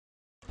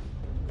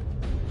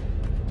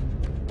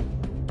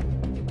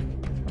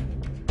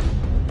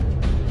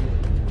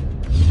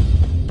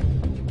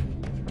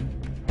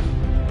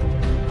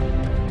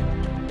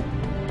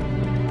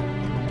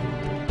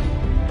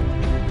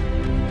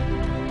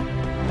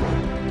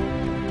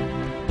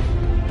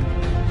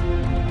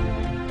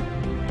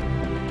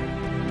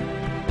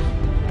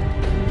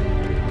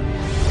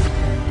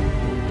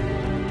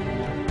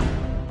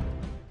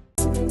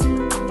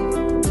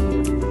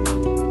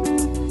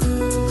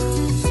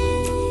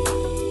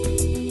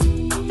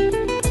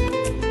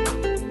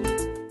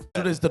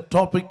Today's the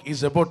topic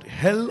is about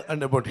hell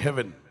and about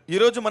heaven. ఈ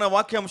రోజు మన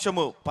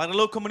వాక్యాంశము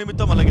పరలోకము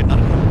నిమిత్తం అలాగే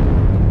నరకం.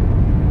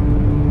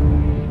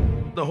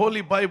 The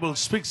Holy Bible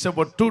speaks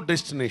about two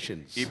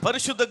destinations. ఈ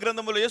పరిశుద్ధ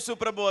గ్రంథములో యేసు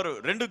ప్రభువారు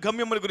రెండు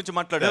గమ్యముల గురించి There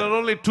మాట్లాడారు. are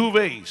only two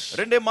ways.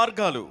 రెండే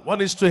మార్గాలు.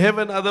 One is to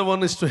heaven, other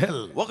one is to hell.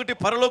 ఒకటి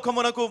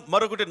పరలోకమునకు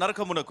మరొకటి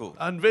నరకమునకు.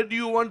 And where do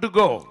you want to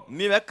go?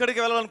 నీవు ఎక్కడికి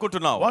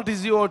వెళ్ళాలనుకుంటున్నావు? What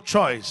is your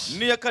choice?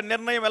 నీ యొక్క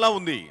నిర్ణయం ఎలా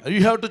ఉంది?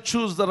 You have to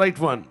choose the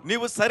right one.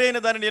 నీవు సరైన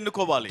దానిని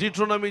ఎన్నుకోవాలి.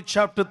 Deuteronomy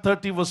chapter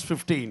 30 verse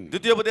 15.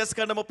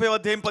 ద్వితీయోపదేశకాండం 30వ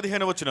అధ్యాయం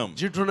 15వ వచనం.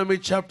 Deuteronomy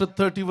chapter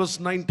 30 verse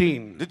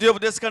 19.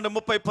 ద్వితీయోపదేశకాండం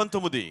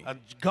 30:19. And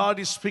God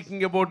is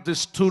speaking about these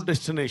two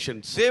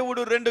destinations.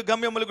 దేవుడు రెండు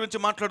గమ్యముల గురించి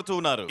మాట్లాడుతూ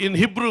ఉన్నారు. In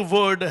Hebrew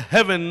word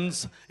heavens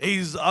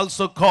is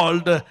also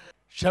called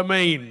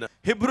Shemaim.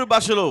 Hebrew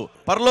భాషలో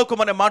పరలోకం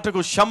అనే మాటకు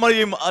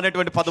షమయిం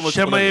అనేటువంటి పదం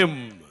వస్తుంది. Shemaim.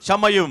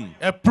 షమయిం.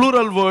 A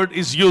plural word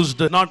is used,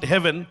 not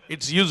heaven,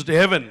 it's used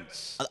heavens.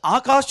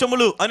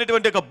 ఆకాశములు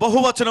అనేటువంటి ఒక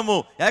బహువచనము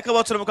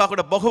ఏకవచనము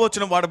కాకుండా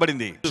బహువచనం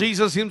వాడబడింది.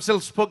 Jesus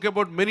himself spoke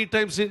about many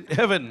times in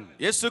heaven.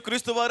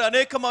 యేసుక్రీస్తు వారు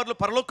అనేక మార్లు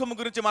పరలోకము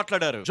గురించి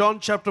మాట్లాడారు. John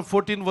chapter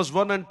 14 verse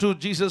 1 and 2,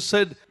 Jesus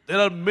said,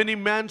 there are many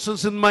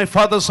mansions in my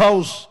Father's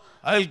house.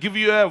 I'll give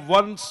you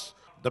once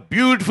the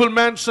beautiful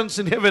mansions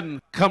in heaven.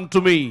 Come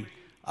to me,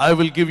 I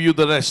will give you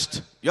the rest.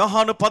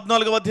 యోహాను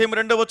 14వ అధ్యాయం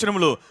 2వ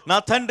వచనములో నా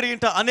తండ్రి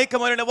ఇంట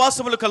అనేకమైన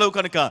నివాసములు కలవు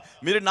కనుక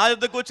మీరు నా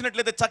యొద్దకు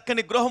వచ్చినట్లయితే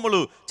చక్కని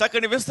గృహములు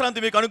చక్కని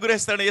విశ్రాంతి మీకు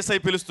అనుగ్రహిస్తారని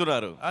యేసయ్య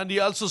పిలుస్తున్నారు. And he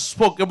also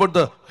spoke about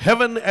the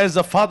heaven as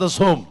a father's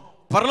home.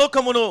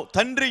 పరలోకమును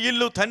తండ్రి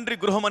ఇల్లు తండ్రి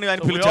గృహం అని ఆయన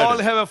We all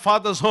పిలిచాడు. have a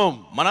father's home.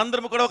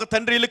 మనందరం కూడా ఒక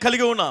తండ్రి ఇల్లు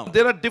కలిగి ఉన్నాం.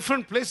 There are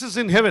different places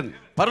in heaven.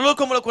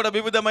 పరలోకములో కూడా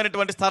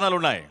వివిధమైనటువంటి స్థానాలు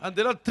ఉన్నాయి. And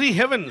there are three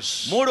heavens.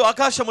 మూడు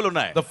ఆకాశములు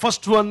ఉన్నాయి. The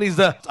first one is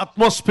the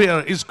atmosphere,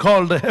 is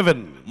called heaven.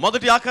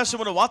 మొదటి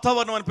ఆకాశమును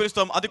వాతావరణం అని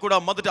పిలుస్తాం. అది కూడా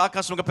మొదటి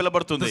ఆకాశంగా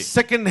పిలువబడుతుంది. The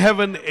second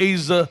heaven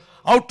is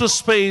outer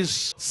space,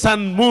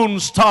 sun, moon,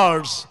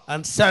 stars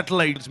and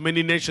satellites.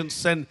 Many nations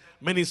send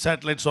many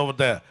satellites over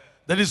there.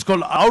 That is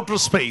called outer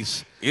space.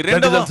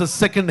 That is the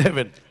second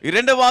heaven. ఈ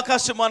రెండవ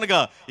ఆకాశం అనగా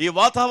ఈ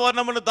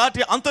వాతావరణమును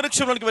దాటి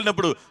అంతరిక్షంలోకి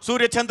వెళ్ళినప్పుడు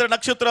సూర్య చంద్ర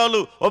నక్షత్రాలు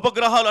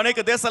ఉపగ్రహాలు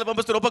అనేక దేశాలు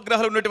పంపిస్తున్న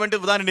ఉపగ్రహాలు ఉన్నటువంటి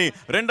దానిని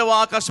రెండవ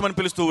ఆకాశం అని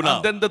పిలుస్తూ ఉన్నాం.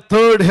 And then the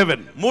third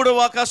heaven.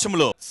 మూడవ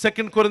ఆకాశంలో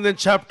 2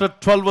 Corinthians chapter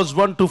 12 verse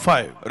 1 to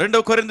 5.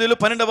 రెండవ కొరింథీయులు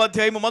 12వ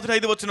అధ్యాయం మొదటి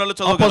 5 వచనాలు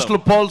చదవగలం.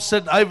 Apostle Paul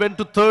said, I went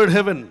to third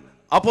heaven.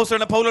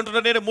 అపోస్తలుడైన పౌలు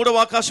అంటున్నాడు నేను మూడవ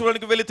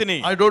ఆకాశంలోకి వెళితిని.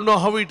 I don't know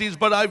how it is,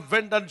 but I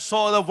went and saw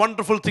the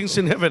wonderful things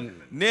in heaven.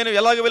 నేను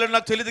ఎలాగ వెళ్ళానో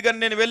నాకు తెలియదు కానీ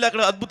నేను వెళ్ళి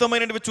అక్కడ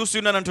అద్భుతమైనవి చూసి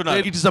ఉన్నాను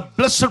అంటున్నాడు. It is a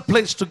blessed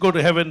place to go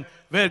to heaven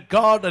where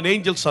God and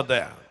angels are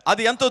there.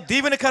 అది ఎంతో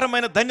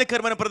దీవెనకరమైన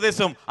ధన్యకరమైన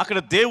ప్రదేశం. అక్కడ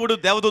దేవుడు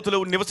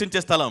దేవదూతలు నివసించే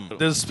స్థలం.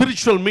 The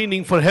spiritual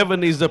meaning for heaven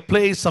is the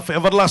place of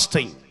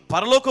everlasting.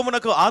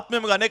 పరలోకమునకు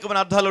ఆత్మీయంగా అనేకమైన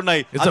అర్థాలు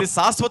ఉన్నాయి. అది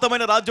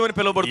శాశ్వతమైన రాజ్యం అని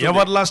పిలువబడుతుంది.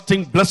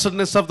 Everlasting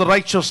blessedness of the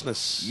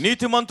righteousness.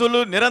 నీతిమంతులు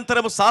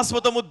నిరంతరము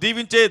శాశ్వతము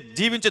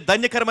జీవించే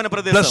ధన్యకరమైన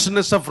ప్రదేశం.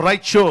 Blessedness of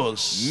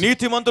righteous.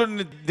 నీతిమంతులు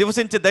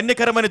నివసించే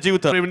ధన్యకరమైన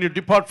జీవితం. When you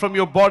depart from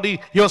your body,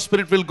 your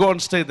spirit will go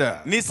and stay there.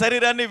 నీ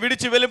శరీరాన్ని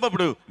విడిచి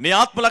వెళ్ళినప్పుడు నీ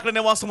ఆత్మలు అక్కడ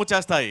నివాసము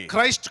చేస్తాయి.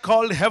 Christ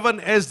called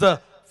heaven as the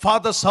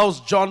Father's house,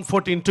 John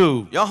 14:2.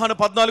 యోహాను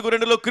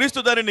 14:2లో క్రీస్తు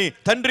దానిని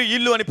తండ్రి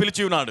ఇల్లు అని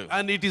పిలిచి ఉన్నాడు.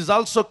 And it is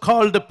also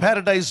called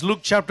paradise,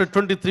 Luke chapter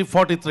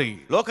 23:43.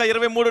 లోక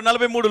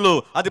 23:43లో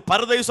అది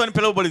పరదైసు అని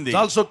పిలువబడింది.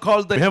 It's also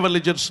called the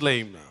heavenly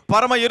Jerusalem.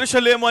 పరమ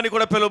యెరూషలేము అని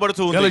కూడా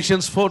పిలువబడుతుంది.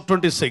 Galatians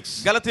 4:26.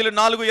 గలతీయులు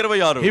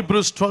 4:26.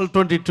 Hebrews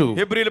 12:22.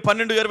 హెబ్రీయులు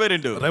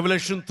 12:22.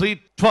 Revelation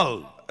 3:12.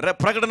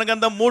 ప్రకటన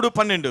గ్రంథం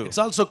 3:12. It's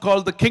also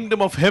called the kingdom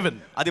of heaven.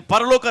 అది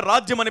పరలోక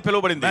రాజ్యం అని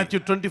పిలువబడింది. Matthew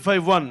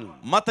 25:1.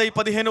 మత్తయి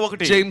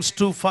 15:1. James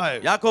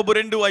 2:5. యాకోబు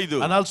 2:5.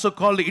 And also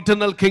called the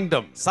eternal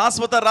kingdom.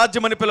 శాశ్వత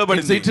రాజ్యం అని It's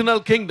పిలువబడింది. the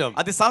eternal kingdom.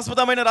 అది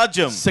శాశ్వతమైన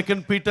రాజ్యం.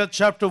 2 Peter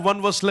chapter 1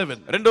 verse 11.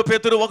 2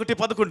 పేతురు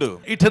 1:11.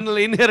 Eternal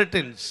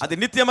inheritance. అది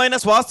నిత్యమైన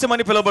స్వాస్థ్యం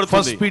అని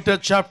పిలువబడుతుంది. 1 Peter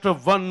chapter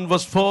 1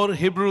 verse 4.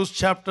 Hebrews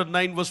chapter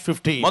 9 verse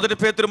 15. మొదటి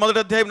పేతురు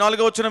మొదటి అధ్యాయం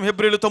 4వ వచనం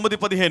హెబ్రీయులు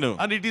 9:15.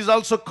 And it is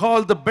also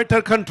called the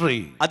better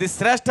country. అది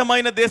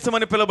శ్రేష్టమైన దేశం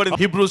అని పిలువబడింది.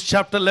 Hebrews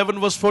chapter 11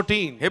 verse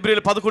 14.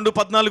 హెబ్రీయులు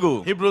 11:14.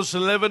 Hebrews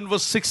 11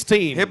 verse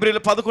 16.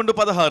 హెబ్రీయులు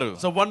 11:16.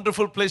 It's a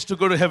wonderful place to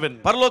go to heaven.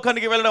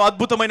 పరలోకానికి వెళ్ళడం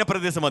అద్భుతమైన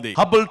ప్రదేశం అది.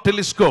 Hubble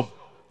telescope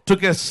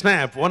took a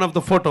snap, one of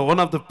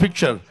the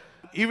picture.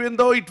 Even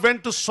though it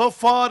went to so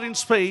far in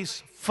space,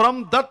 from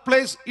that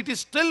place it is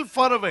still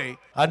far away,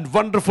 and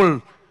wonderful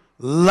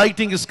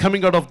lighting is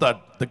coming out of that,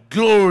 the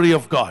glory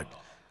of God.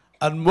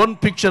 And one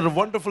picture, a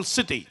wonderful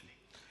city.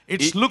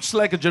 It looks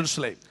like a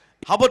Jerusalem.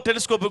 Herbal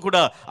telescope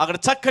కూడా అక్కడ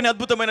చక్కని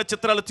అద్భుతమైన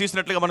చిత్రాలు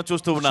తీసినట్లుగా మనం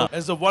చూస్తూ ఉన్నాం.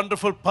 It's a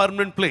wonderful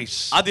permanent place.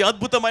 అది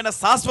అద్భుతమైన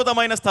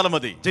శాశ్వతమైన స్థలం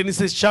అది.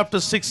 Genesis chapter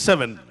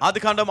 6:7.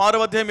 ఆదికాండం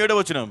 6వ అధ్యాయం 7వ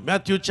వచనం.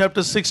 Matthew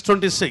chapter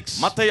 6:26.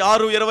 Mattayi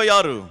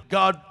 6:26.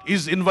 God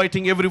is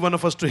inviting every one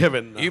of us to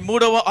heaven. ఈ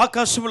మూడవ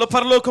ఆకాశంలో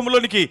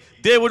పరలోకములోనికి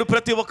దేవుడు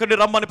ప్రతి ఒక్కరిని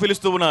రమ్మని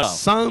పిలుస్తూ ఉన్నాడు.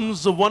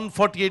 Psalms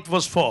 148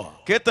 verse 4.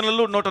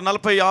 కీర్తనలు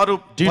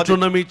 146.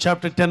 Deuteronomy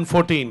chapter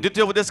 10:14.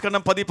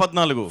 ద్వితీయోపదేశకాండం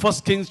 10:14.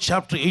 1 Kings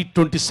chapter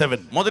 8:27.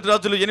 మొదటి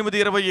రాజులు 8:27.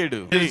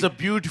 8:27. There is a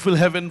beautiful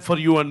heaven for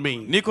you and me.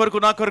 నీ కొరకు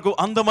నా కొరకు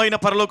అందమైన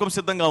పరలోకం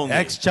సిద్ధంగా ఉంది.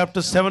 Acts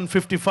chapter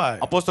 7:55.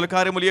 అపోస్తల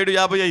కార్యములు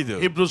 7:55.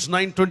 Hebrews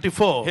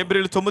 9:24.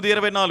 హెబ్రీయులు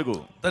 9:24.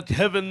 That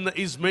heaven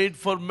is made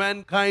for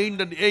mankind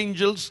and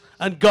angels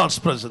and God's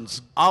presence.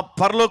 ఆ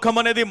పరలోకం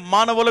అనేది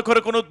మానవుల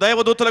కొరకును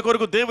దైవదూతల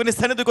కొరకు దేవుని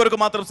సన్నిధి కొరకు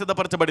మాత్రం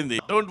సిద్ధపరచబడింది.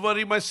 Don't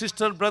worry my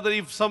sister, brother,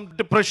 if some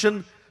depression,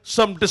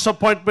 some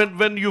disappointment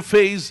when you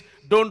face,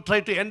 don't try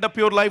to end up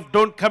your life,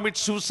 don't commit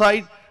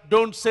suicide,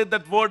 don't say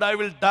that word, I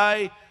will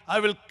die, I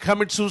will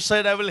commit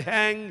suicide, I will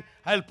hang,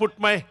 I'll put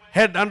my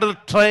head under the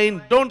train.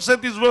 Don't say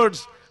these words,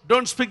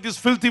 don't speak these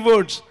filthy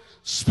words.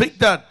 Speak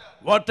that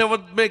whatever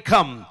may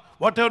come,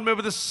 whatever may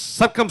be the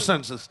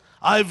circumstances,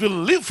 I will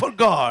live for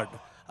God,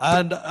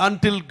 and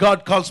until God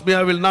calls me,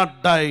 I will not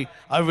die,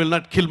 I will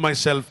not kill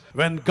myself.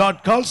 When God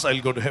calls,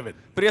 I'll go to heaven.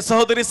 ప్రియ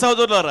సహోదరి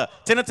సహోదరులారా,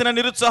 చిన్న చిన్న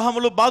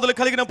నిరుత్సాహములు బాధలు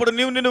కలిగినప్పుడు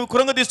నువ్వు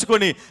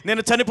కృంగదీసుకొని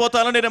నేను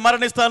చనిపోతాను, నేను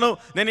మరణిస్తాను,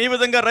 నేను ఈ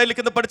విధంగా రైలు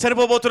కింద పడి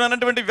చనిపోబోతున్నాను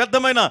అన్నటువంటి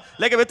వ్యర్థమైన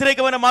లేక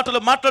వ్యతిరేకమైన మాటలు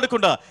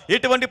మాట్లాడకుండా,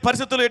 ఎటువంటి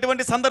పరిస్థితులు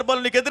ఎటువంటి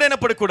సందర్భాలు నీకు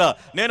ఎదురైనప్పటికీ కూడా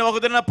నేను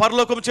ఒక దిన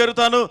పరలోకం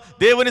చేరుతాను,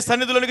 దేవుని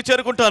సన్నిధిలోనికి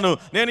చేరుకుంటాను,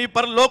 నేను ఈ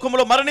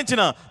పరలోకంలో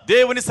మరణించిన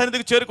దేవుని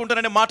సన్నిధికి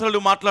చేరుకుంటాననే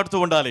మాటలు మాట్లాడుతూ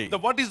ఉండాలి.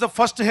 What is the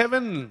first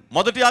heaven?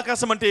 మొదటి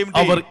ఆకాశం అంటే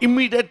ఏమిటి? Our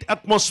immediate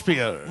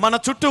atmosphere. మన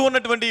చుట్టూ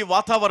ఉన్నటువంటి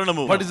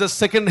వాతావరణము. What is the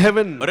second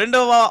heaven?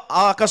 రెండవ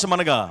ఆకాశం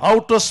అనగా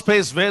outer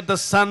space where the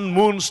sun,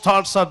 moon,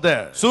 stars are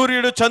there.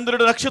 సూర్యుడు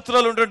చంద్రుడు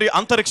నక్షత్రాలు ఉన్నటువంటి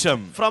అంతరిక్షం.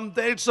 From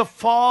there it's a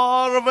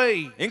far away.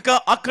 ఇంకా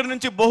అక్కడి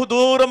నుంచి బహు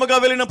దూరముగా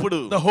వెళ్ళినప్పుడు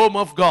the home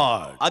of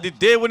God. అది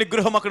దేవుని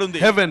గృహం అక్కడ ఉంది.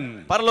 Heaven.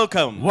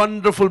 పరలోకం.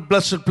 Wonderful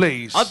blessed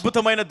place.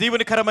 అద్భుతమైన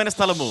దీవెనకరమైన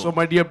స్థలము. So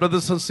my dear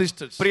brothers and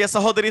sisters, ప్రియ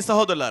సహోదరి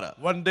సహోదరులారా,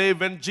 one day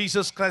when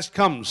Jesus Christ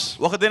comes,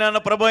 ఒక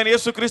దినాన ప్రభువైన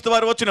యేసుక్రీస్తు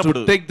వారు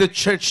వచ్చినప్పుడు, to take the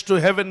church to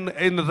heaven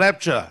in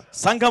rapture,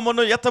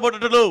 సంఘమును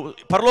ఎత్తబడుటలో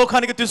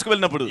పరలోకానికి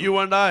తీసుకువెళ్ళినప్పుడు, you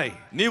and I,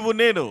 నీవు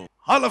నేను,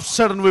 all of a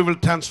sudden we will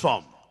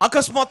transform.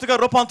 అకస్మాత్తుగా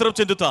రూపాంతరం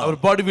చెందుతాం. Our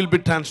body will be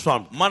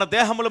transformed. మన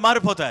దేహములు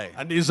మారిపోతాయి.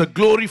 And is a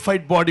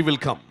glorified body will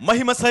come.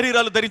 మహిమ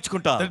శరీరాలు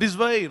ధరించుకుంటాం. That is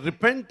why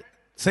repent,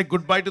 say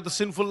goodbye to the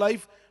sinful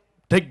life,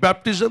 take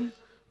baptism,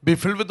 be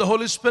filled with the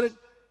Holy Spirit,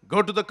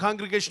 go to the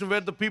congregation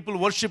where the people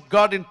worship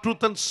God in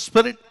truth and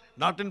spirit,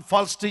 not in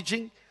false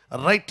teaching,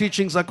 right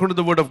teachings according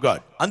to the word of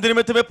God.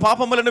 అందునిమిత్తమే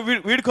పాపములను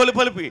వీడుకోలు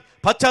పలిపి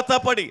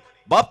పశ్చాత్తాపడి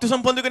బాప్తిసం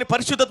పొందుకొని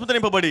పరిశుద్ధత్వతో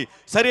నింపబడి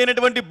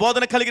సరైనటువంటి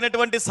బోధన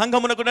కలిగినటువంటి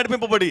సంఘమునకు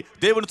నడిపింపబడి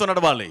దేవునితో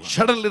నడవాలి.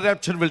 Suddenly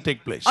rapture will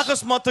take place.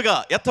 అకస్మాత్తుగా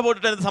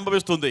ఎత్తబడుట అనేది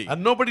సంభవిస్తుంది. And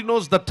nobody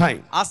knows the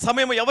time. ఆ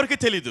సమయం ఎవరికి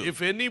తెలియదు.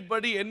 If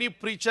anybody, any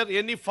preacher,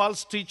 any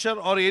false teacher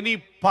or any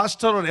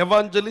pastor or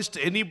evangelist,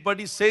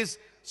 anybody says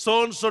so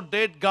and so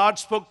date God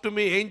spoke to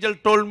me, angel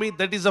told me,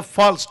 that is a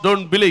false,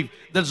 don't believe,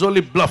 that's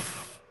only bluff.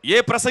 ఏ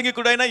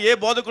ప్రసంగికుడైనా, ఏ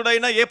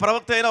బోధకుడైనా, ఏ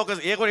ప్రవక్త అయినా,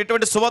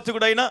 ఎటువంటి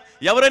సువార్తికుడైనా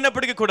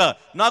ఎవరైనప్పటికీ కూడా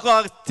నాకు ఆ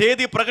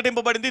తేదీ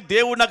ప్రకటింపబడింది,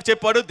 దేవుడు నాకు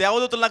చెప్పాడు,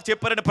 దేవదూతలు నాకు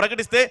చెప్పారని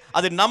ప్రకటిస్తే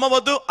అది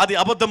నమ్మవద్దు, అది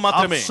అబద్ధం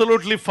మాత్రమే.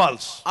 Absolutely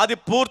false. అది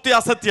పూర్తి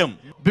అసత్యం.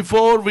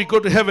 Before we go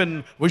to heaven,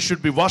 we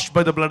should be washed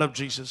by the blood of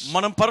Jesus.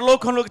 మనం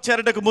పరలోకంలోకి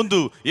చేరటకు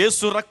ముందు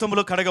యేసు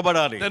రక్తములో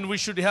కడగబడాలి. Then we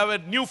should have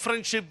a new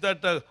friendship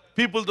that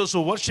people, those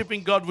who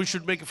worshiping God, we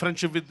should make a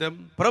friendship with them.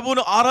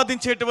 ప్రభువును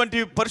ఆరాధించేటువంటి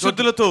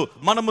పరిశుద్ధులతో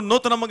మనము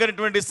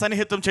నూతనమైనటువంటి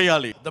సన్నిహితం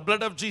చేయాలి. The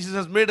blood of Jesus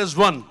has made us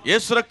one.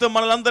 యేసు రక్తం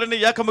మనలందరినీ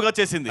ఏకముగా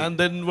చేసింది. And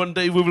then one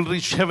day we will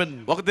reach heaven.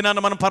 ఒక దినాన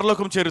మనం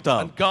పరలోకం చేరుతాం.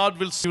 And God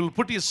will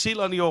put his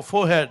seal on your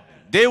forehead.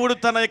 దేవుడు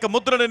తన యొక్క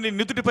ముద్రను నీ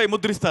నుదుటిపై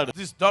ముద్రిస్తాడు.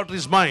 This daughter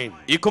is mine.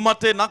 ఈ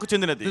కుమార్తె నాకు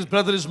చెందినది. This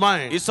brother is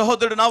mine. ఈ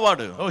సహోదరుడు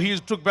నావాడు. Oh, he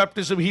took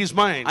baptism, he is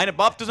mine. ఆయన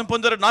బాప్తిజం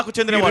పొందారు, నాకు He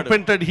చెందినవాడు.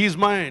 repented, he is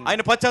mine.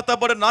 ఆయన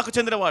పశ్చాత్తాపడు, నాకు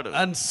చెందినవాడు.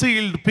 And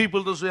sealed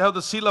people, those who have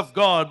the seal of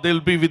God, they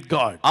will be with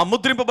God. ఆ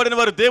ముద్రింపబడిన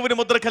వారు, దేవుని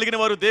ముద్ర కలిగిన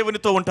వారు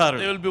దేవునితో ఉంటారు.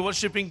 They will be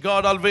worshiping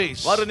God always.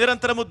 వారు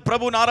నిరంతరము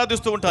ప్రభువును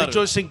ఆరాధిస్తూ ఉంటారు.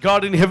 Rejoicing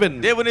God in heaven.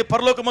 దేవుని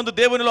పరలోకమందు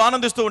దేవునిలో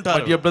ఆనందిస్తూ My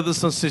ఉంటారు. dear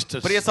brothers and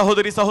sisters. ప్రియ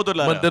సహోదరి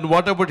సహోదరులారా, But then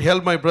what about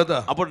hell, my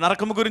brother? అప్పుడు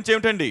నరకము గురించి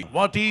ఏమిటండి?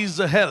 What is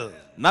the hell?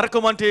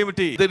 నరకం అంటే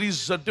ఏమిటి? There is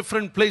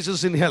different places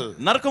in hell.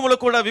 నరకములో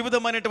కూడా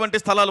వివిధమైనటువంటి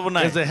స్థలాలు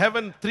ఉన్నాయి. There's a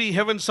heaven, 3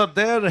 heavens are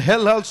there.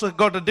 Hell also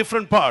got a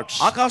different parts.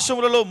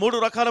 ఆకాశములలో 3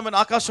 రకాలైన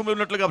ఆకాశములు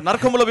ఉన్నట్లుగా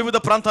నరకములో వివిధ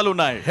ప్రాంతాలు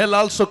ఉన్నాయి. Hell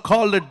also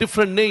called at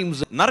different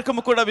names.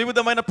 నరకము కూడా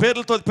వివిధమైన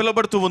పేర్లతో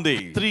పిలువబడుతూ ఉంది.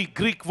 3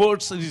 Greek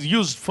words is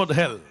used for the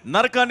hell.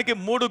 నరకానికి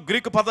 3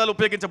 గ్రీకు పదాలు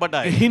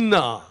ఉపయోగించబడ్డాయి.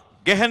 Gehenna,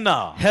 గెహెన్నా,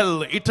 hell,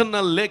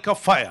 eternal lake of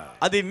fire.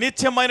 అది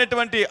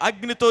నిత్యమైనటువంటి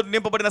అగ్నితో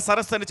నింపబడిన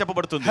సరస్సు అని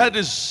చెప్పబడుతుంది.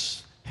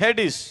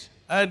 Hades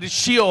and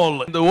Sheol.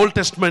 In the Old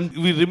Testament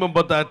we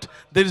remember that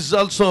there is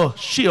also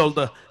Sheol,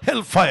 the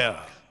hellfire.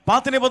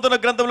 పాత నిబంధన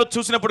గ్రంథంలో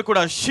చూసినప్పుడు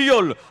కూడా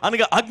షియోల్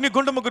అనగా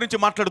అగ్నిగుండము గురించి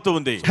మాట్లాడుతూ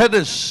ఉంది.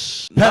 Hades,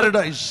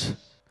 paradise,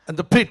 and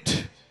the pit.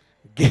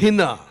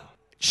 Gehenna,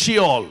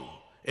 Sheol.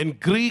 In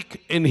Greek,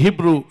 in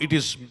Hebrew, it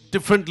is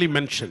differently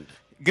mentioned.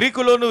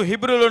 గ్రీకులోను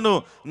హిబ్రూలోను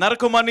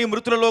నరకమని,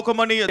 మృతుల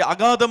లోకమని,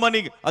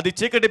 అగాధమని, అది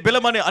చీకటి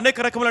బిలమని అనేక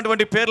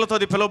రకమైనటువంటి పేర్లతో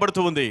అది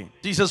పిలువబడుతూ ఉంది.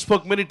 Jesus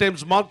spoke many times.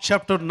 Mark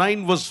chapter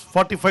 9 verse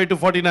 45 to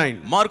 49.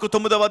 Mark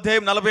 9వ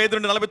అధ్యాయం 45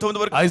 నుండి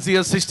 49 వరకు.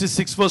 Isaiah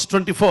 66 verse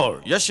 24.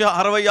 యెషయా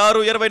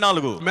 66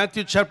 24.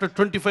 Matthew chapter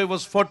 25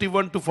 verse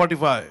 41 to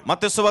 45.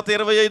 మత్తయి సువార్త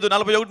 25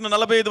 41 నుండి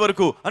 45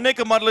 వరకు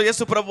అనేక మార్లు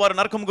యేసు ప్రభువు వారు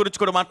నరకం గురించి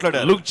కూడా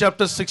మాట్లాడారు. Luke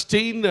chapter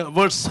 16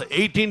 verse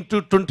 18 to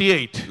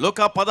 28.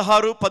 లూకా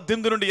 16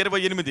 18 నుండి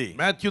 28.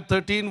 Matthew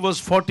 13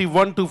 verse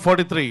 41 to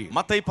 43.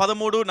 మత్తయి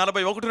 13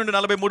 41 నుండి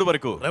 43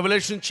 వరకు.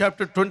 Revelation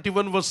chapter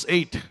 21 verse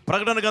 8.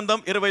 ప్రకటన గ్రంథం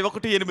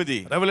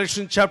 21:8.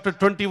 Revelation chapter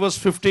 20 verse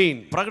 15.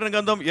 ప్రకటన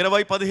గ్రంథం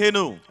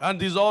 20:15. And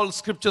these all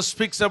scripture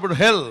speaks about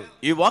hell.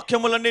 ఈ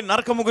వాక్యములన్నీ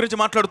నరకము గురించి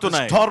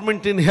మాట్లాడుతున్నాయి.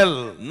 Torment in hell.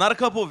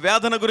 నరకపు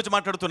వేదన గురించి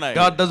మాట్లాడుతున్నాయి.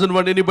 God doesn't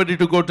want anybody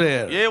to go to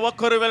hell. ఏ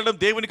ఒక్కరు వెళ్ళడం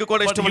దేవునికి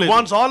కూడా But ఇష్టం he లేదు.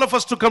 wants all of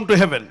us to come to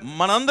heaven.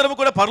 మనందరం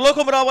కూడా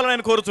పరలోకం రావాలని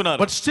ఆయన కోరుతున్నారు.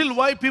 But still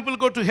why people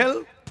go to hell?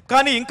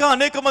 కానీ ఇంకా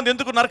అనేక మంది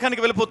ఎందుకు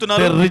నరకానికి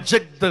వెళ్ళిపోతున్నారు? They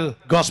reject the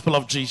gospel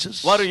of Jesus.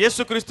 వారు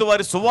యేసుక్రీస్తు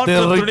వారి They సువార్తను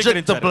reject the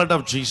తృణీకరించారు. blood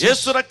of Jesus.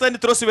 యేసు రక్తాన్ని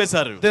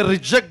త్రోసివేశారు. They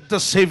reject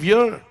the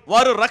Savior.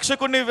 వారు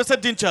రక్షకుణ్ణి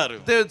విసర్జించారు.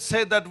 They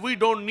say that we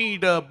don't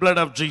need blood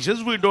of Jesus.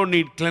 We don't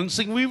need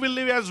cleansing. We will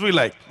live as we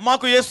like.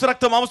 మాకు యేసు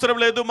రక్తం అవసరం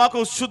లేదు, మాకు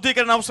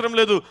శుద్ధీకరణ అవసరం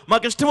లేదు,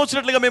 మాకు ఇష్టం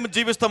వచ్చినట్లుగా మేము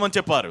జీవిస్తామని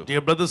చెప్పారు.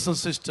 Dear brothers and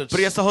sisters,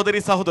 ప్రియ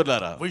సహోదరి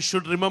సహోదరులారా, we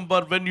should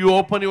remember when you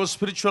open your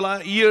spiritual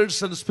ears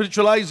and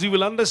spiritual eyes, you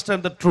will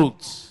understand the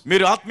truths.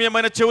 మీరు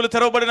ఆత్మీయమైన చెవులు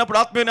తెరవబడినప్పుడు,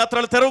 ఆత్మీయ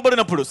నేత్రాలు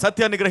తెరవబడినప్పుడు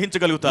సత్యాన్ని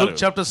గ్రహించగలుగుతారు. Luke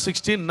chapter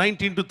 16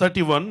 19 to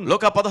 31.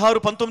 లూకా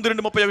 16 19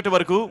 నుండి 31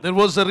 వరకు. There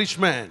was a rich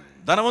man.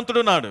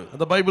 ధనవంతుడు నాడు.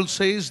 The Bible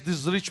says this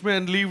rich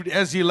man lived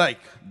as he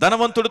liked.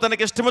 ధనవంతుడు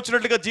తనకి ఇష్టం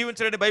వచ్చినట్లుగా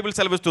జీవించాడని బైబిల్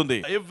సెలవిస్తుంది.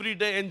 Every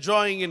day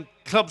enjoying in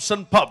clubs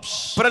and pubs.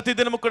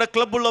 ప్రతిదినము కూడా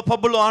క్లబ్బుల్లో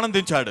పబ్బుల్లో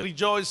ఆనందించాడు.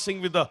 Rejoicing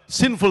with the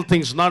sinful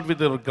things, not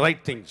with the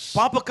right things.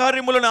 పాప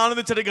కార్యములను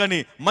ఆనందించడు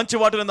గాని మంచి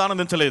వాటిని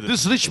ఆనందించలేదు.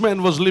 This rich man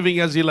was living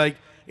as he liked.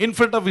 In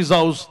front of his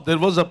house there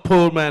was a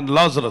poor man,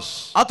 Lazarus.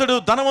 అతడు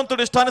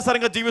ధనవంతుడు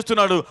ఇష్టానుసారంగా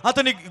జీవిస్తున్నాడు.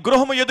 అతని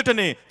గృహము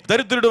ఎదుటనే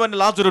దరిద్రుడు అని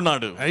లాజరు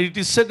ఉన్నాడు. It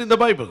is said in the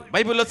Bible.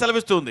 బైబిల్లో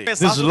సెలవిస్తుంది.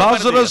 This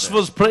Lazarus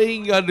was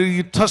praying and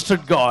he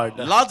trusted God.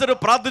 లాజరు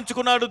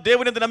ప్రార్థించుకున్నాడు,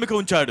 దేవుని యందు నమ్మిక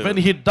ఉంచాడు.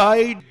 When he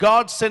died,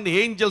 God sent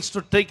angels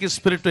to take his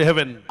spirit to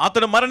heaven.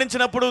 అతను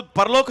మరణించినప్పుడు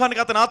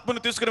పరలోకానికి అతని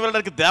ఆత్మను తీసుకుని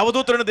వెళ్ళడానికి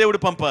దేవదూతలను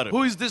దేవుడు పంపారు.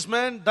 Who is this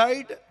man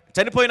died?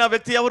 చనిపోయిన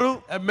వ్యక్తి ఎవరు?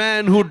 A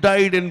man who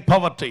died in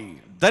poverty.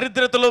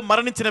 దరిద్రతలో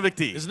మరణించిన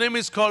వ్యక్తి. His name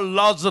is called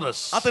Lazarus.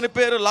 అతని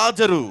పేరు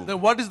లాజరు. Then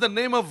what is the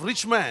name of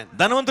rich man?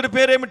 ధనవంతుడి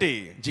పేరేమిటి?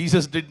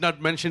 Jesus did not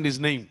mention his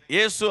name.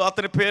 యేసు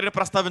అతని పేరుని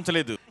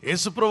ప్రస్తావించలేదు.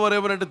 యేసుప్రభువారు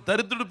ఏమనంటే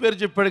దరిద్రుడి పేరు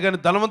చెప్పాడు కానీ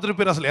ధనవంతుడి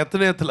పేరు అసలు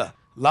ఎత్తనేతల.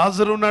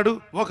 లాజరు ఉన్నాడు,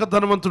 ఒక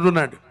ధనవంతుడు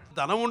ఉన్నాడు.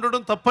 ధనం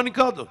ఉండడం తప్పని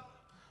కాదు.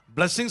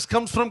 Blessings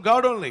comes from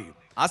God only.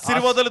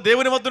 ఆశీర్వాదాలు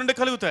దేవుని వద్ద నుండి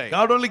కలుగుతాయి.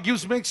 God only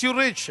gives, makes you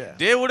rich.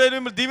 దేవుడే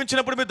మిమ్మల్ని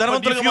దీవించినప్పుడు మీరు But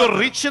ధనవంతులుగా if you are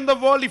మారుతారు. rich in the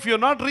world, if you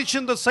are not rich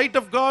in the sight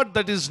of God,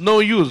 that is no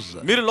use.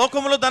 మీరు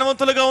లోకములో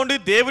ధనవంతులుగా ఉండి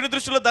దేవుని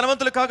దృష్టిలో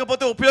ధనవంతులు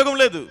కాకపోతే ఉపయోగం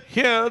లేదు.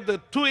 Here the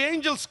two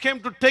angels came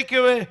to take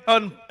away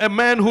a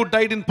man who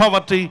died in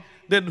poverty.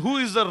 Then who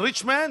is the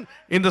rich man?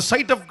 In the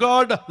sight of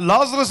God,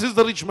 Lazarus is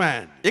the rich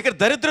man. ఇక్కడ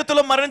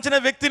దరిద్రతలో మరణించిన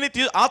వ్యక్తిని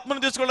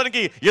ఆత్మను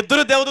తీసుకోవడానికి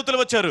ఇద్దరు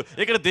దేవదూతలు వచ్చారు.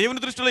 ఇక్కడ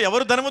దేవుని దృష్టిలో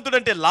ఎవరు ధనవంతుడు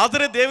అంటే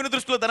లాజరే దేవుని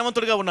దృష్టిలో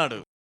ధనవంతుడిగా ఉన్నాడు.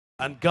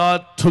 And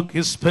God took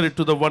his spirit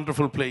to the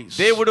wonderful place.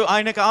 దేవుడు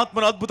ఆయనకి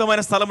ఆత్మను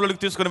అద్భుతమైన స్థలంలోకి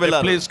తీసుకుని A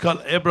వెళ్ళారు. place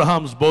called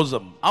Abraham's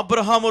bosom.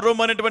 Abraham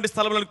room అనేటువంటి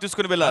స్థలంలోకి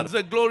తీసుకుని వెళ్ళారు. It's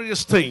a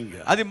glorious thing.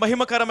 అది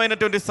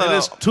మహిమకరమైనటువంటి There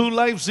స్థలం. is two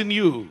lives in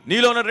you.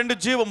 నీలో ఉన్న రెండు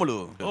జీవములు.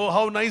 Oh,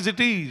 how nice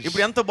it is.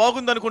 ఇప్పుడు ఎంత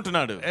బాగుంది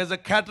అనుకుంటున్నాడు. As a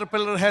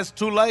caterpillar has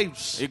two lives,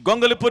 ఈ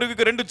గొంగలి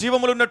పురుగుకి రెండు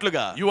జీవములు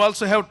ఉన్నట్లుగా you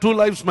also have two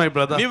lives, my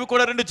brother. నీవు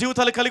కూడా రెండు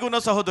జీవితాలు కలిగి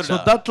ఉన్న సహోదరుడు.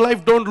 So that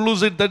life, don't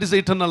lose it. That is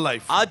eternal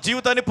life. ఆ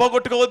జీవితాన్ని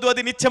పోగొట్టుకోవద్దు,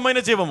 అది నిత్యమైన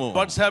జీవము.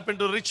 What's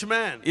happened to rich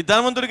man? ఈ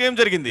ధనవంతుడికి ఏం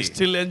జరిగింది?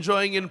 Still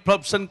enjoying in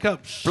pubs and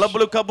cups.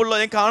 క్లబ్బులు కబ్బుల్లో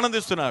ఇంకా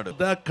ఆనందిస్తున్నాడు.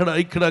 అక్కడ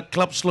ఇక్కడ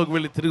క్లబ్స్ లోకి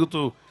వెళ్ళి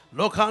తిరుగుతూ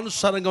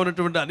లోకానుసారంగా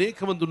ఉన్నటువంటి అనేక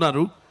మంది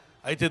ఉన్నారు.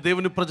 అయితే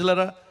దేవుని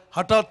ప్రజలరా,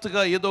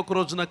 హఠాత్తుగా ఏదో ఒక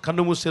రోజున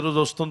కన్ను మూసే రోజు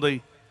వస్తుంది.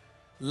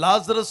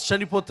 లాజరస్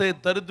చనిపోతే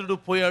దరిద్రుడు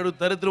పోయాడు,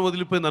 దరిద్రం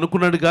వదిలిపోయింది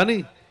అనుకున్నాడు కానీ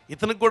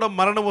ఇతనికి కూడా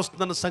మరణం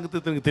వస్తుందన్న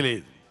సంగతి ఇతనికి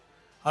తెలియదు.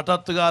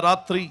 హఠాత్తుగా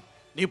రాత్రి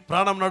నీ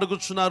ప్రాణం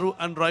అడుగుచున్నారు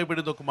అని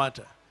రాయబడింది ఒక మాట.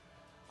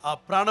 ఆ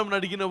ప్రాణం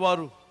అడిగిన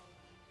వారు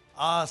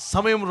ఆ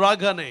సమయం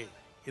రాగానే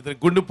ఇతని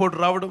గుండెపోటు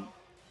రావడం,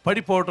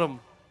 పడిపోవడం,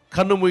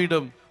 కన్ను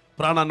మూయడం,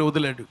 ప్రాణాన్ని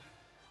వదిలాడు.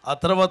 ఆ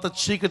తర్వాత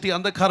చీకటి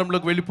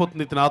అంధకారంలోకి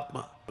వెళ్ళిపోతుంది ఇతని ఆత్మ.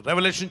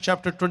 Revelation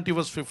chapter 20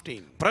 verse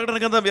 15. ప్రకటన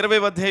గ్రంథం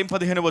 20వ అధ్యాయం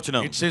 15వ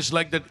వచనం. It says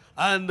like that,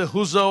 and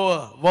whosoever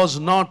was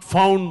not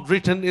found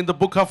written in the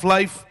book of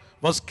life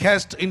was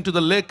cast into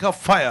the lake of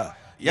fire.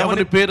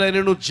 ఎవని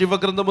పేరైనను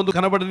జీవ గ్రంథమందు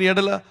కనబడిన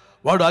ఎడల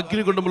వాడు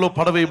అగ్నిగుండంలో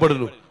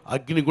పడవేయబడును.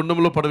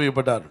 అగ్నిగుండంలో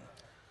పడవేయబడ్డారు.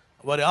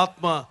 వారి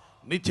ఆత్మ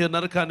నిత్య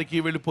నరకానికి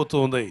వెళ్ళిపోతూ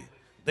ఉంది.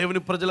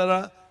 దేవుని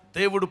ప్రజలరా,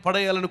 దేవుడు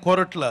పడేయాలని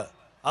కోరట్ల,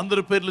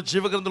 అందరి పేర్లు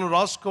జీవగ్రంథంలో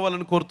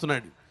రాసుకోవాలని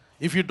కోరుతున్నాడు.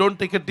 If you don't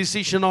take a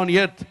decision on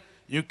earth,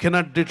 you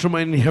cannot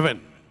determine in heaven.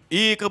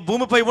 ఈ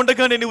భూమిపై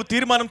ఉండగానే నువ్వు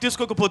తీర్మానం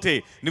తీసుకోకపోతే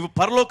నువ్వు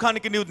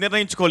పరలోకానికి నువ్వు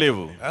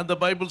నిర్ణయించుకోలేవు. And the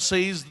Bible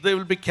says they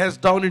will be cast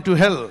down into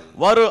hell.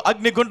 వారు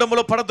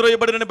అగ్నిగుండములో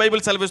పడద్రోయబడినని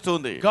బైబిల్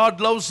సెలవిస్తుంది. God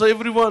loves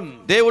everyone.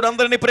 దేవుడు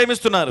అందరిని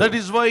ప్రేమిస్తున్నారు. That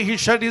is why he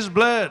shed his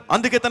blood.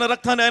 అందుకే తన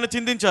రక్తాన్ని ఆయన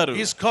చిందించారు.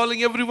 He is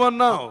calling everyone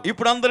now.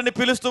 ఇప్పుడు అందరిని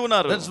పిలుస్తూ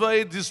ఉన్నారు. That's why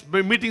these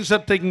meetings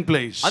are taking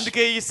place.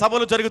 అందుకే ఈ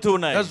సభలు జరుగుతూ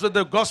ఉన్నాయి. That's why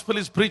the gospel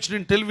is preached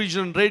in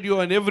television, radio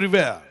and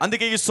everywhere.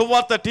 అందుకే ఈ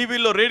సువార్త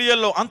టీవీలో,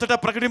 రేడియోలో అంతటా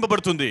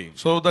ప్రకటింపబడుతుంది.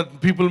 So that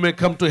people may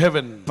come to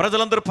heaven.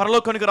 ప్రజలందరూ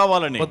పరలోకానికి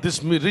రావాలని. But this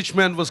rich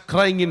man was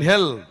crying in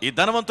hell. ఈ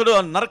ధనవంతుడు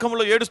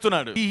నరకములో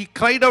ఏడుస్తున్నాడు. He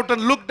cried out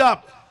and looked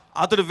up.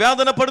 అతడు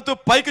వేదన పడుతూ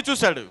పైకి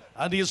చూశాడు.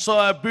 And he saw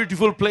a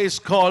beautiful place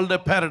called a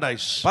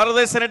paradise.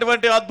 పరదేశం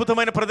అనేటువంటి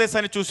అద్భుతమైన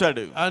ప్రదేశాన్ని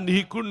చూశాడు. And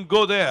he couldn't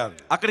go there.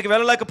 అక్కడికి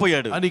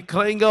వెళ్ళలేకపోయాడు. And he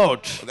crying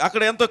out.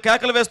 అక్కడ ఎంతో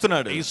కేకలు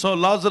వేస్తున్నాడు. He saw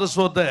Lazarus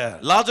was there.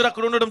 లాజరు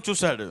అక్కడ ఉండడం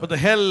చూశాడు. But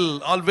the hell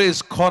always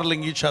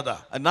quarreling each other.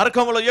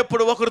 నరకములో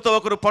ఎప్పుడు ఒకరితో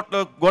ఒకరు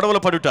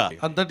గొడవలు పడుట.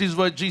 And that is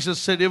why Jesus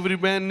said every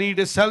man need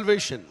a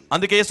salvation.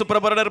 అందుకే యేసు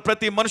ప్రభువు అన్నారు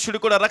ప్రతి మనుషుడు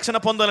కూడా రక్షణ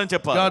పొందాలని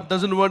చెప్పారు. God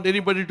doesn't want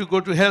anybody to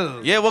go to hell.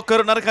 ఏ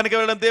ఒక్కరు నరకానికి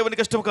వెళ్ళడం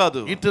దేవునికి ఇష్టం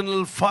కాదు.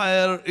 Eternal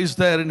fire is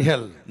there in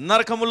hell.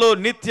 నరకములో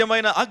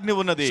నిత్యమైన అగ్ని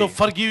ఉన్నది. So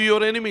forgive your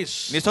enemies.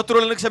 నీ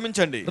శత్రువులను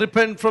క్షమించండి.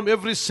 Repent from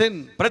every sin.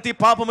 ప్రతి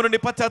పాపము నుండి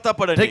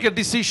పశ్చాత్తాపడండి. Take a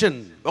decision.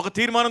 ఒక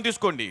తీర్మానం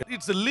తీసుకోండి.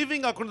 It's the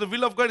living according to the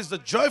will of God is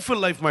the joyful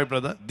life, my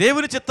brother.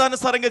 దేవుని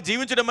చిత్తానుసారంగా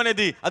జీవించడం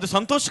అనేది అది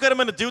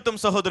సంతోషకరమైన జీవితం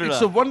సహోదరుడా.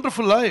 It's a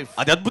wonderful life.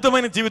 అది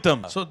అద్భుతమైన జీవితం.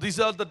 So these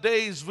are the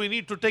days we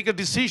need to take a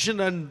decision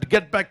and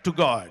get back to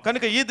God.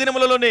 కనుక ఈ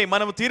దినములలోనే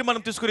మనం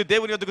తీర్మానం తీసుకుని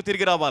దేవుని యొద్దకు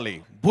తిరిగి రావాలి.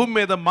 భూమి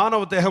మీద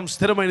మానవ దేహం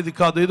స్థిరమైనది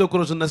కాదు, ఏదో ఒక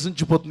రోజు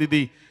నశించిపోతుంది,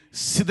 ఇది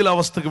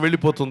శిథిలావస్థకు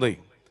వెళ్ళిపోతుంది.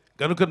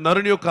 కనుక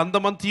నరుని యొక్క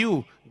అందమంతియు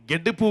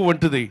గడ్డి పువ్వు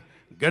వంటిది,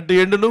 గడ్డి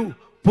ఎండును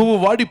పువ్వు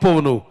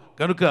వాడిపోవును.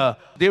 కనుక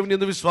దేవుని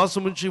యందు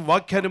విశ్వాసం ఉంచి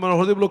వాక్యాన్ని మన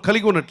హృదయంలో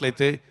కలిగి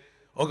ఉన్నట్లయితే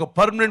ఒక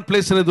పర్మనెంట్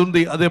ప్లేస్ అనేది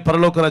ఉంది, అదే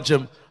పరలోక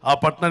రాజ్యం. ఆ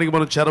పట్టణానికి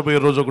మనం చేరబోయే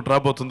రోజు ఒకటి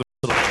రాబోతుంది.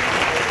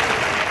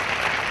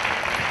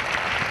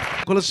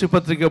 కొలస్సీ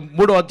పత్రిక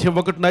 3వ అధ్యాయం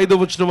 1-5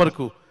 వచనం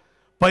వరకు,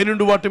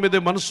 పైనుండి వాటి మీదే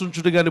మనసు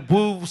ఉంచుడు గాని భూ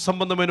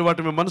సంబంధమైన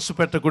వాటి మీద మనసు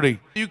పెట్టకుడి.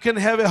 You can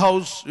have a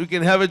house, you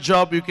can have a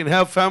job, you can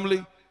have family.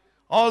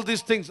 All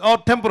these things are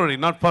temporary,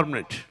 not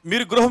permanent.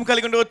 మీరు గృహం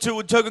కలిగి ఉండవచ్చు,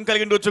 ఉద్యోగం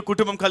కలిగి ఉండవచ్చు,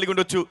 కుటుంబం కలిగి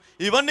ఉండవచ్చు.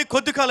 ఇవన్నీ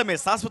కొద్ది కాలమే,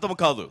 శాశ్వతం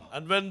కాదు.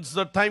 And when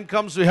the time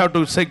comes, we have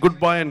to say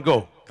goodbye and go.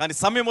 కానీ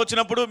సమయం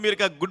వచ్చినప్పుడు మీరు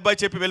గుడ్ బై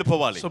చెప్పి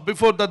వెళ్ళిపోవాలి. So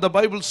before that, the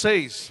Bible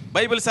says,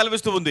 Bible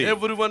సెలవిస్తూ ఉంది,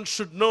 everyone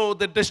should know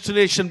their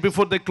destination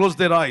before they close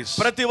their eyes.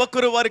 ప్రతి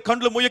ఒక్కరు వారి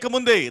కండ్లు మూయక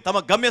ముందే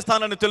తమ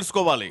గమ్యస్థానాన్ని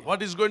తెలుసుకోవాలి.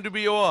 What is going to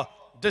be your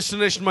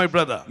destination, my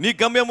brother? నీ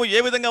గమ్యము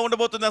ఏ విధంగా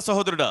ఉండబోతుందా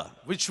సహోదరుడా?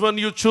 Which one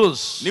you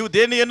choose? నీవు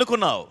దేన్ని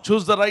ఎన్నుకున్నావు?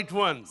 Choose the right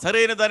one.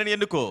 సరైన దానిని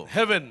ఎన్నుకో.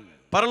 Heaven,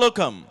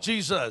 పరలోకం,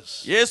 Jesus,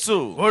 Yesu,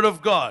 Word of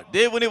God,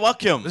 దేవుని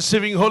వాక్యం,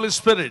 receiving Holy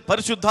Spirit,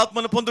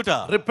 పరిశుద్ధాత్మను పొందుట,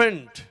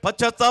 repent,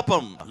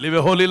 పశ్చాత్తాపం, live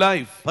a holy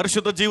life,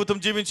 పరిశుద్ధ జీవితం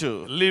జీవించు,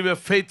 live a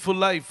faithful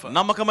life,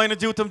 నమ్మకమైన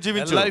జీవితం a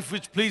జీవించు, life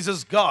which pleases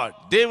God.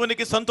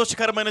 దేవునికి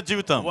సంతోషకరమైన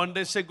జీవితం. One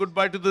day say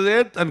goodbye to the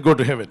earth and go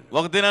to heaven.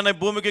 ఒక దినాన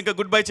భూమికి ఇంకా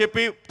గుడ్ బై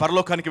చెప్పి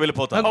పరలోకానికి And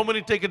వెళ్ళిపోతారు. how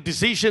many take a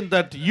decision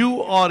that you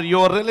or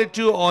your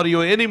relative or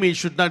your enemy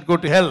should not go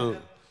to hell?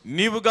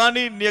 నీవు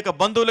గాని, నీ యొక్క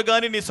బంధువులు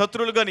గాని, నీ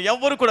శత్రువులు గాని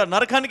ఎవ్వరు కూడా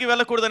నరకానికి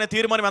వెళ్ళకూడదనే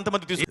తీర్మానం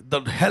ఎంతమంది తీసుకున్నారు?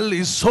 The hell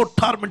is so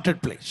tormented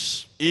place.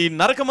 ఈ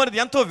నరకం అనేది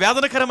ఎంతో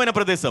వేదనకరమైన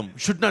ప్రదేశం.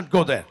 Should not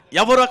go there.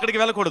 ఎవరు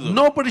అక్కడికి వెళ్ళకూడదు.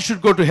 Nobody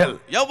should go to hell.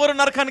 ఎవరు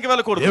నరకానికి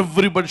వెళ్ళకూడదు.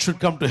 Everybody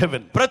should come to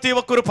heaven. ప్రతి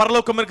ఒక్కరు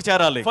పరలోకానికి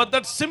చేరాలి. For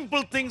that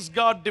simple things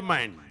God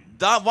demand.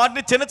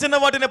 వాటిని చిన్న చిన్న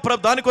వాటిని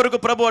దాని కొరకు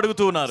ప్రభు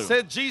అడుగుతూ ఉన్నారు. Say,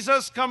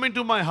 Jesus, come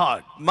into my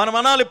heart. మనం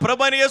అనాలి,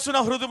 ప్రభు అయిన యేసు నా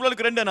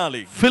హృదయంలోకి రండి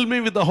అనాలి. Fill me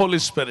with the Holy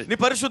Spirit. నీ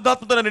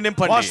పరిశుద్ధాత్మతో నన్ను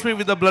నింపండి. Wash me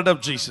with the blood of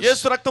Jesus.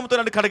 యేసు రక్తంతో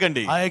నన్ను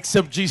కడగండి. I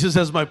accept Jesus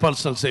as my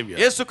personal savior.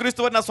 యేసు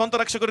క్రీస్తుని నా సొంత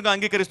రక్షకుడిగా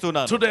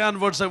అంగీకరిస్తున్నాను. Today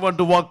onwards I want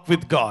to walk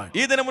with God.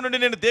 ఈ దినము నుండి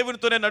నేను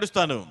దేవునితోనే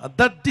నడుస్తాను.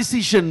 That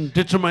decision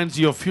determines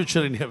your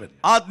future in heaven.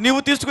 నీవు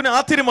తీసుకునే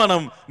ఆ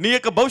తీర్మానం నీ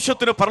యొక్క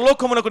భవిష్యత్తును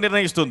పరలోకమునకు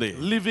నిర్ణయిస్తుంది.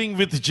 Living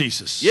with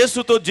Jesus.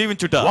 యేసుతో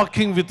జీవించుట,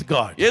 Walking with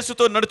God. యేసుతో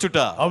నడుచుట.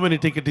 How many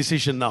take a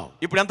decision now?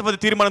 ఇప్పుడు ఎంతమంది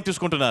తీర్మానం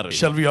తీసుకుంటున్నారు?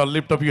 Shall we all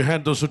lift up your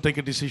hand, those who take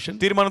a decision?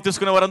 తీర్మానం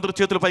తీసుకునే వారందరూ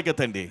చేతులు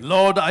పైకెత్తండి.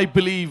 Lord, I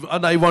believe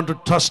and I want to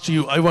trust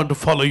you. I want to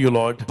follow you,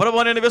 Lord.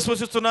 ప్రభువా, నేను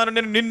విశ్వసిస్తున్నాను,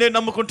 నేను నిన్నే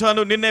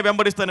నమ్ముకుంటాను, నిన్నే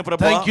వెంబడిస్తాను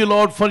ప్రభువా. Thank you,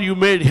 Lord, for you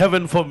made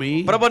heaven for me.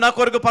 ప్రభువా, నా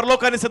కొరకు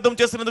పరలోకాన్ని సిద్ధం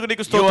చేసినందుకు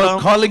నీకు You స్తోత్రం.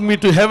 are calling me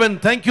to heaven.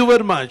 Thank you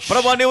very much.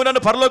 ప్రభువా, నీవు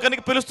నన్ను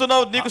పరలోకానికి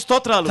పిలుస్తున్నావు, నీకు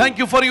స్తోత్రాలు.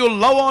 Thank you for your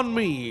love on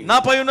me.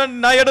 నాపై ఉన్న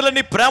నా ఎడల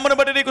నీ ప్రేమను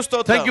బట్టి నీకు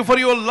స్తోత్రం. Thank you for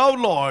your love,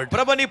 Lord.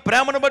 ప్రభువా, నీ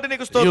ప్రేమను బట్టి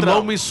నీకు You స్తోత్రం.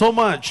 love me so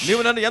much.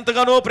 నీవు నన్ను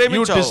ఎంతగానో You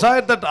ప్రేమించావు.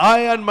 desire that I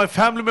and my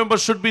family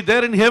members should be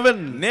there in heaven.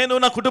 నేను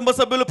నా కుటుంబ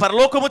సభ్యులు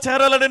పరలోకము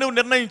చేరాలని నువ్వు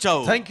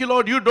నిర్ణయించావు. Thank you,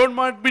 Lord. You don't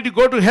want me to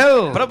go to hell.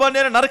 ప్రభువా,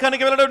 నేను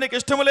నరకానికి వెళ్ళడం నీకు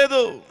ఇష్టం లేదు.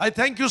 I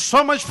thank you so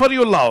much for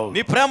your love.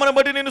 నీ ప్రేమను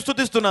బట్టి నేను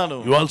స్తుతిస్తున్నాను.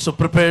 You also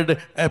prepared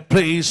a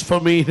place for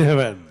me in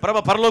heaven.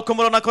 ప్రభువా,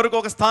 పరలోకములో నా కొరకు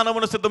ఒక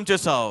స్థానమును సిద్ధం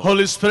చేశావు.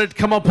 Holy Spirit,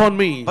 come upon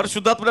me.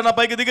 పరిశుద్ధాత్ముడు నా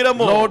పైకి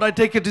దిగిరమ్ము. Lord, I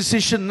take a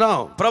decision now.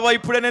 ప్రభువా,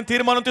 ఇప్పుడే నేను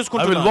తీర్మానం I will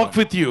తీసుకుంటున్నాను. walk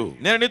with you.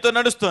 నేను నీతో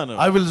నడుస్తాను.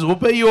 I will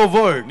obey your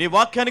word. నీ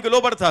వాక్యం వాక్యానికి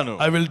లోబడతాను.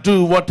 I will do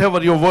whatever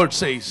your word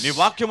says. నీ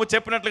వాక్యము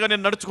చెప్పినట్లుగా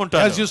నేను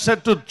నడుచుకుంటాను. As you said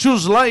to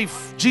choose life,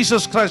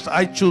 Jesus Christ,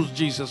 I choose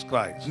Jesus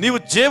Christ. నీవు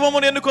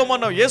జీవమును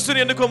ఎన్నుకోమన్నావు, యేసుని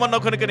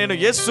ఎన్నుకోమన్నావు కనుక నేను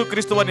యేసు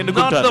క్రీస్తువుని Not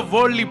ఎన్నుకుంటాను. the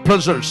worldly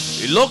pleasures.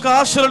 ఈ లోక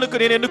ఆశలను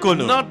నేను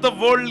ఎన్నుకోను. Not the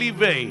worldly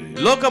way.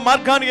 లోక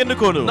మార్గాన్ని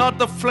ఎన్నుకోను. Not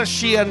the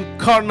fleshy and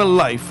carnal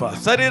life.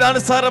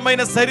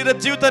 శరీరానుసారమైన శరీర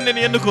జీవితాన్ని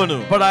నేను ఎన్నుకోను.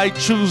 But I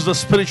choose the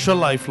spiritual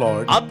life,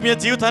 Lord. ఆత్మీయ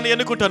జీవితాన్ని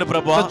ఎన్నుకుంటాను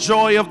ప్రభువా. The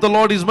joy of the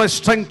Lord is my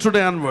strength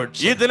today onwards.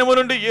 ఈ దినము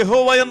నుండి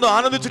యెహోవా యందు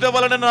ఆనందించుట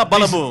వలన నా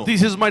బలము.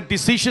 This is my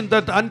decision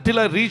that until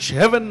I reach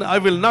heaven, I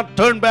will not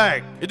turn back.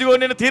 ఇదిగో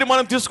నేను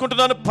తీర్మానం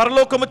తీసుకుంటున్నాను,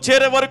 పరలోకము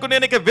చేరే వరకు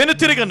నేను ఇక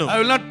వెనుతిరగను. I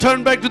will not turn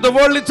back to the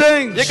worldly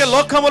things. ఇక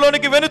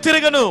లోకములోనికి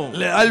వెనుతిరగను.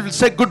 I will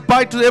say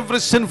goodbye to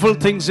every sinful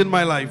things in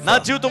my life. నా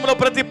జీవితంలో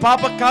ప్రతి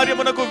పాప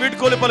కార్యమునకు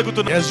వీడ్కోలు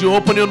పలుకుతున్నాను. As you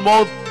open your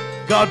mouth,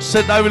 God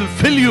said, I will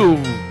fill you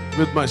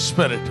with my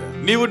spirit.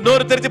 నీవు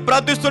నోరు తెరిచి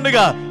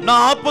ప్రార్థిస్తుండగా నా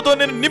ఆత్మతో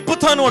నేను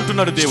నింపుతాను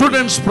అంటున్నాడు దేవుడు.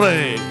 Students pray.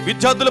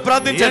 విద్యార్థులు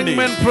ప్రార్థించండి. Young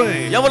men pray.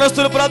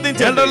 యవనస్తులు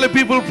ప్రార్థించండి. Elderly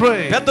people pray.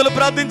 పెద్దలు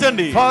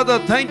ప్రార్థించండి. Father,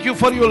 thank you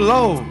for your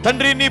love.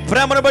 తండ్రి నీ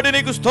ప్రేమను బట్టి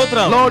నీకు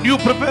స్తోత్రం. Lord, you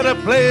prepare a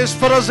place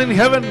for us in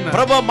heaven.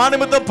 ప్రభువా మా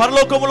నిమిత్తం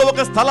పరలోకములో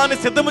ఒక స్థలాన్ని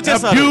సిద్ధము A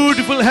చేశారు.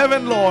 beautiful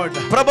heaven, Lord.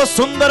 ప్రభువా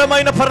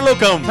సుందరమైన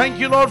పరలోకం. Thank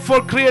you, Lord,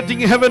 for creating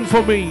heaven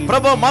for me.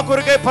 ప్రభువా మా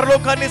కొరకై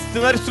పరలోకాన్ని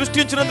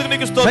సృష్టించినందుకు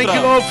నీకు స్తోత్రం. Thank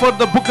you, Lord, for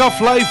the book of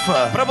life.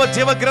 ప్రభువా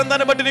జీవ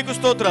గ్రంథాన్ని బట్టి నీకు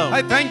స్తోత్రం.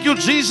 I thank you,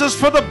 Jesus,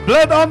 for the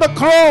blood on the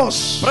cross.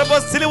 ప్రభువా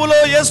సిలువలో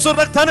యేసు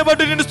రక్తాన్ని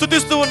బట్టి నిన్ను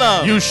స్తుతిస్తూ ఉన్నా.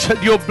 You shed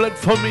your blood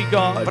for me,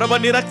 God. ప్రభువా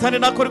నీ రక్తాన్ని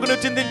నా కొరకు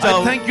నువ్వు I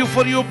చిందించావు. thank you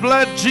for your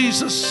blood,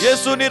 Jesus.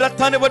 యేసు నీ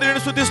రక్తాన్ని బట్టి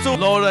నిన్ను స్తుతిస్తూ.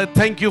 Lord, I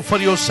thank you for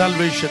your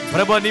salvation.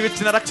 ప్రభువా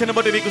నీవిచ్చిన రక్షణ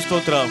బట్టి నీకు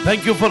స్తోత్రం.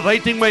 Thank you for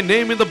writing my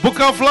name in the book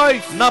of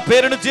life. నా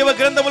పేరును జీవ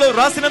గ్రంథములో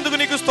రాసినందుకు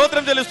నీకు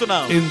స్తోత్రం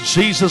చెల్లిస్తున్నాను. In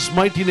Jesus'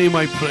 mighty name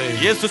I pray.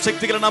 యేసు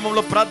శక్తిగల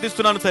నామములో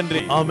ప్రార్థిస్తున్నాను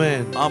తండ్రి.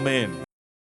 Amen. ఆమేన్.